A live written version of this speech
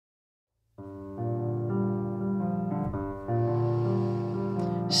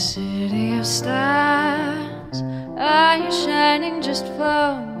City of stars, are you shining just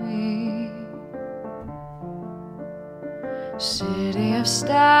for me? City of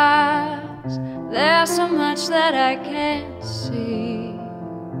stars, there's so much that I can't see.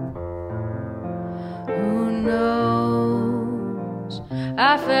 Who knows?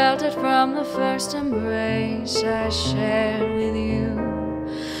 I felt it from the first embrace I shared with you.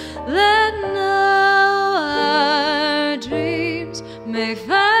 That now our dreams may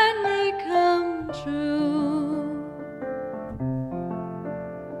finally come true.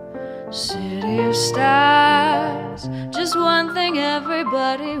 City of stars, just one thing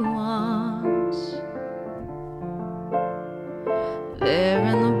everybody wants. There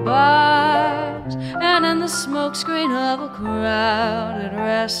in the bars and in the smokescreen of a crowded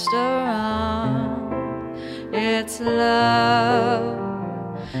restaurant, it's love.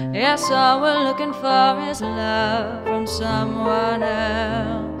 Yes, all we're looking for is love from someone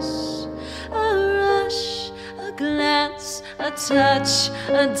else. A rush, a glance, a touch,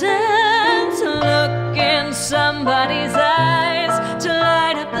 a dance. Look in somebody's eyes to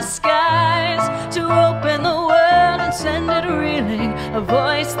light up the skies, to open the world and send it reeling. A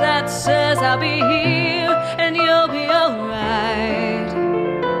voice that says I'll be here and you'll be alright.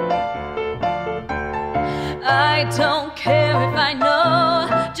 I don't care if I know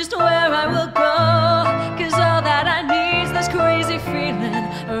just where I will go, 'cause all that I need is this crazy feeling,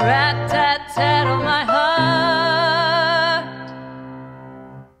 a rat-tat-tat on my heart.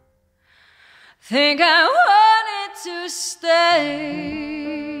 Think I wanted to stay.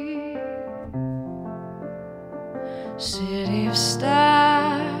 City of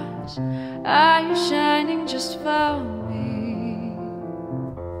stars, are you shining just for me?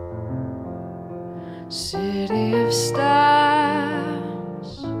 City of stars,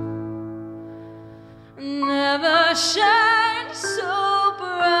 never shine so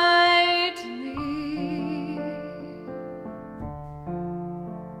brightly.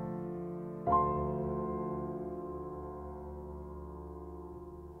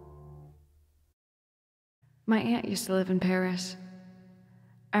 My aunt used to live in Paris.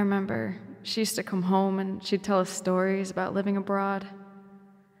 I remember she used to come home and she'd tell us stories about living abroad.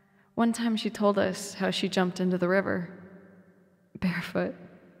 One time she told us how she jumped into the river, barefoot.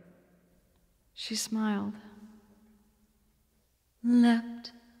 She smiled.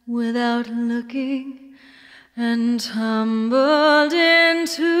 Leapt without looking and tumbled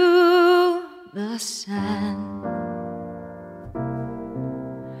into the sand.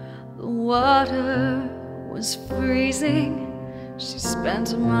 The water was freezing. She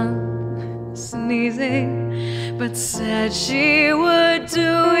spent a month sneezing, but said she would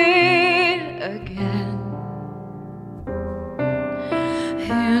do it again.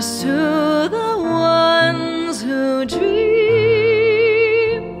 Here's to the ones who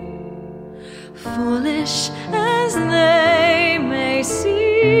dream, foolish as they may seem.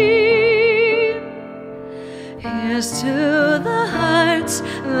 Here's to the hearts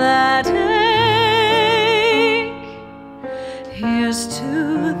that ache. Here's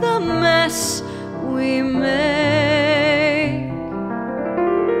to the mess we make.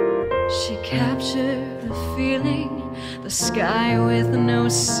 She captured a feeling, the sky with no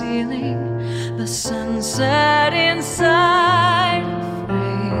ceiling, the sunset inside a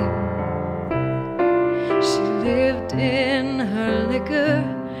frame. She lived in her liquor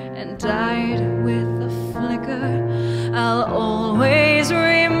and died with a flicker. I'll always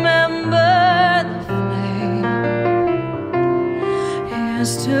remember the flame.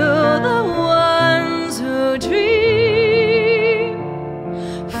 Here's to the ones who dream,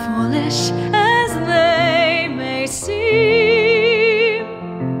 foolish as they may seem.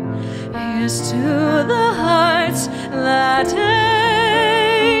 Here's to the hearts that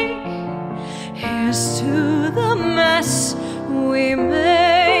ache. Here's to the mess we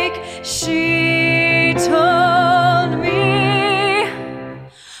make. She told me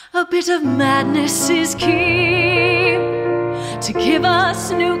a bit of madness is key, to give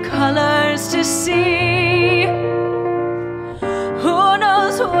us new colors to see. Who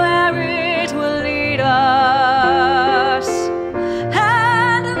knows where it will lead us?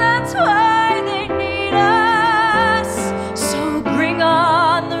 And that's why they need us. So bring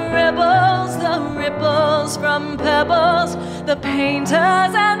on the rebels, the ripples from pebbles, the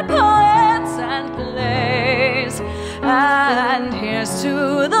painters and poets and plays. And here's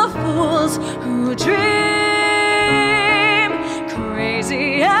to the fools who dream,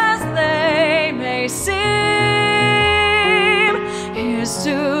 crazy as they may seem. Here's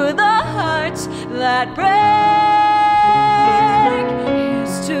to the hearts that break.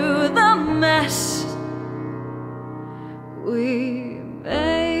 Here's to the mess we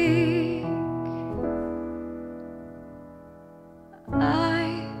made.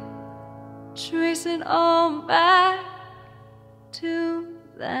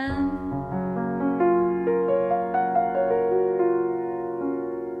 then.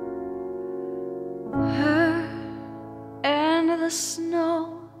 Her and the snow